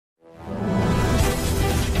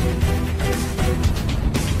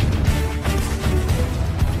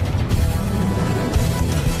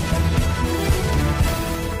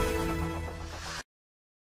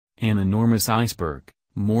an enormous iceberg,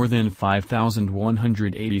 more than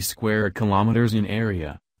 5,180 square kilometers in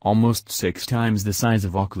area, almost 6 times the size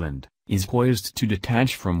of Auckland, is poised to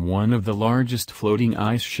detach from one of the largest floating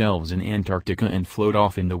ice shelves in Antarctica and float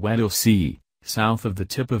off in the Weddell Sea, south of the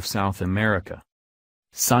tip of South America.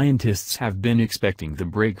 Scientists have been expecting the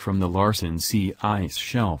break from the Larsen Sea ice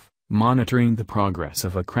shelf, monitoring the progress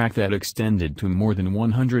of a crack that extended to more than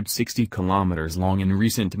 160 kilometers long in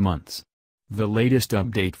recent months. The latest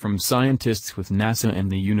update from scientists with NASA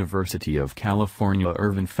and the University of California,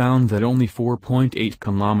 Irvine found that only 4.8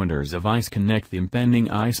 kilometers of ice connect the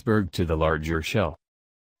impending iceberg to the larger shelf.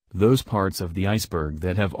 Those parts of the iceberg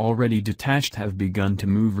that have already detached have begun to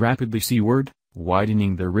move rapidly seaward,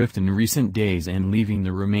 widening the rift in recent days and leaving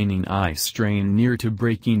the remaining ice strain near to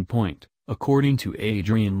breaking point, according to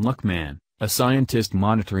Adrian Luckman, a scientist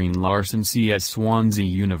monitoring Larsen Sea at Swansea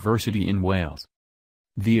University in Wales.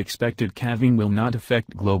 The expected calving will not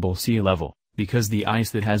affect global sea level, because the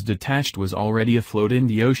ice that has detached was already afloat in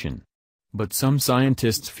the ocean. But some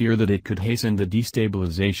scientists fear that it could hasten the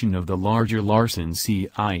destabilization of the larger Larsen Sea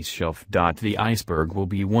ice shelf. The iceberg will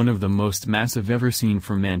be one of the most massive ever seen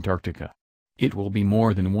from Antarctica. It will be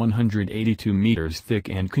more than 182 meters thick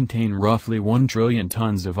and contain roughly 1 trillion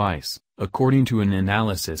tons of ice, according to an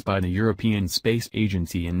analysis by the European Space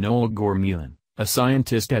Agency and Noel Gormillan, a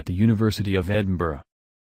scientist at the University of Edinburgh.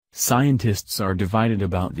 Scientists are divided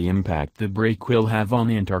about the impact the break will have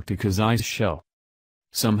on Antarctica's ice shelf.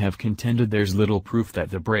 Some have contended there's little proof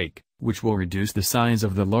that the break, which will reduce the size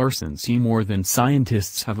of the Larsen Sea more than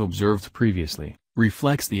scientists have observed previously,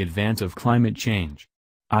 reflects the advance of climate change.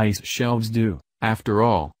 Ice shelves do, after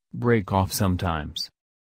all, break off sometimes.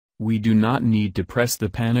 We do not need to press the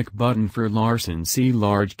panic button for Larsen Sea.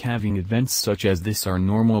 Large calving events such as this are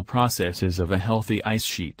normal processes of a healthy ice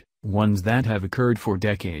sheet, ones that have occurred for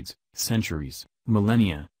decades, centuries,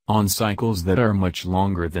 millennia, on cycles that are much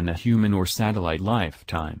longer than a human or satellite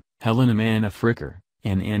lifetime, Helena Manna-Fricker,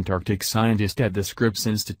 an Antarctic scientist at the Scripps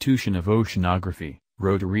Institution of Oceanography,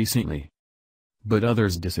 wrote recently. But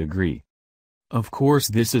others disagree. Of course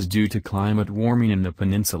this is due to climate warming in the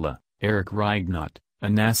peninsula, Eric Reignott, a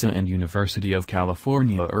NASA and University of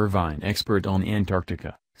California Irvine expert on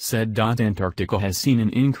Antarctica, said. Antarctica has seen an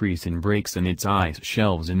increase in breaks in its ice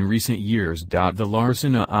shelves in recent years. The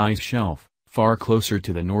Larsen ice shelf, far closer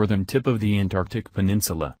to the northern tip of the Antarctic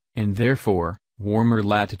peninsula, and therefore, warmer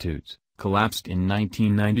latitudes, collapsed in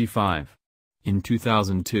 1995. In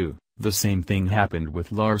 2002, the same thing happened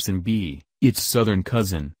with Larsen B, its southern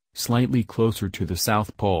cousin, slightly closer to the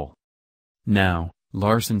South Pole. Now,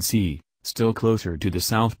 Larsen C, still closer to the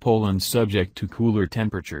South Pole and subject to cooler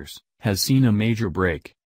temperatures, has seen a major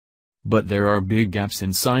break. But there are big gaps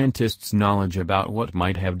in scientists' knowledge about what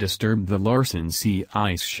might have disturbed the Larsen Sea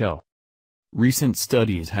ice shelf. Recent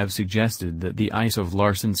studies have suggested that the ice of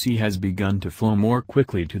Larsen Sea has begun to flow more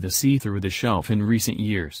quickly to the sea through the shelf in recent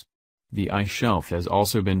years. The ice shelf has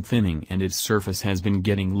also been thinning and its surface has been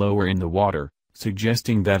getting lower in the water,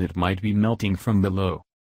 suggesting that it might be melting from below.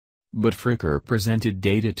 But Fricker presented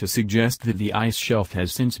data to suggest that the ice shelf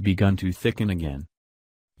has since begun to thicken again.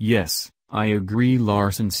 Yes, I agree.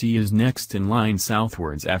 Larsen C is next in line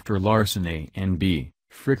southwards after Larsen A and B,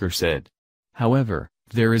 Fricker said. However,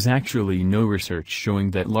 there is actually no research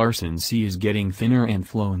showing that Larsen C is getting thinner and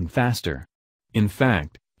flowing faster. In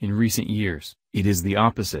fact, in recent years, it is the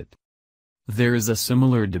opposite. There is a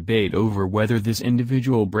similar debate over whether this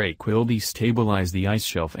individual break will destabilize the ice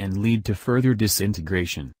shelf and lead to further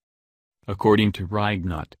disintegration. According to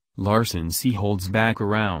Reignott, Larsen Sea holds back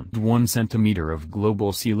around 1 centimeter of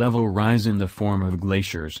global sea level rise in the form of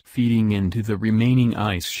glaciers feeding into the remaining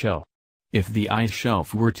ice shelf. If the ice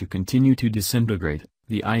shelf were to continue to disintegrate,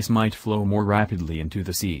 the ice might flow more rapidly into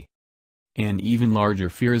the sea. An even larger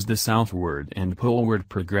fear is the southward and poleward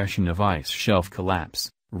progression of ice shelf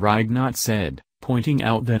collapse, Reignott said, pointing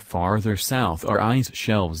out that farther south are ice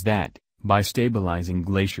shelves that, by stabilizing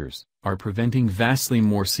glaciers, are preventing vastly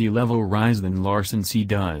more sea level rise than Larsen Sea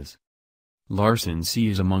does. Larsen Sea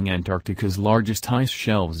is among Antarctica's largest ice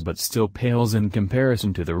shelves but still pales in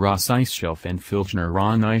comparison to the Ross Ice Shelf and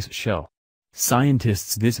Filchner-Ronne Ice Shelf.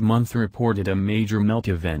 Scientists this month reported a major melt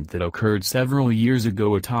event that occurred several years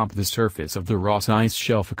ago atop the surface of the Ross Ice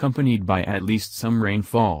Shelf, accompanied by at least some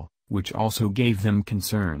rainfall, which also gave them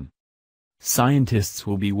concern. Scientists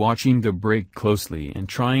will be watching the break closely and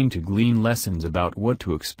trying to glean lessons about what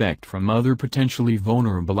to expect from other potentially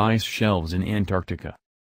vulnerable ice shelves in Antarctica.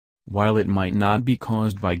 While it might not be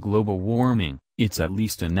caused by global warming, it's at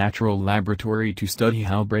least a natural laboratory to study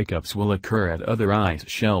how breakups will occur at other ice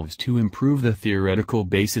shelves to improve the theoretical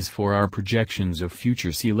basis for our projections of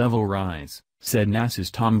future sea level rise, said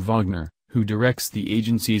NASA's Tom Wagner, who directs the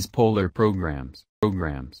agency's polar programs.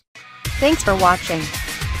 Thanks for watching.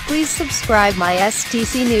 Please subscribe my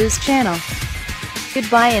STC News channel.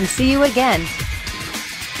 Goodbye and see you again.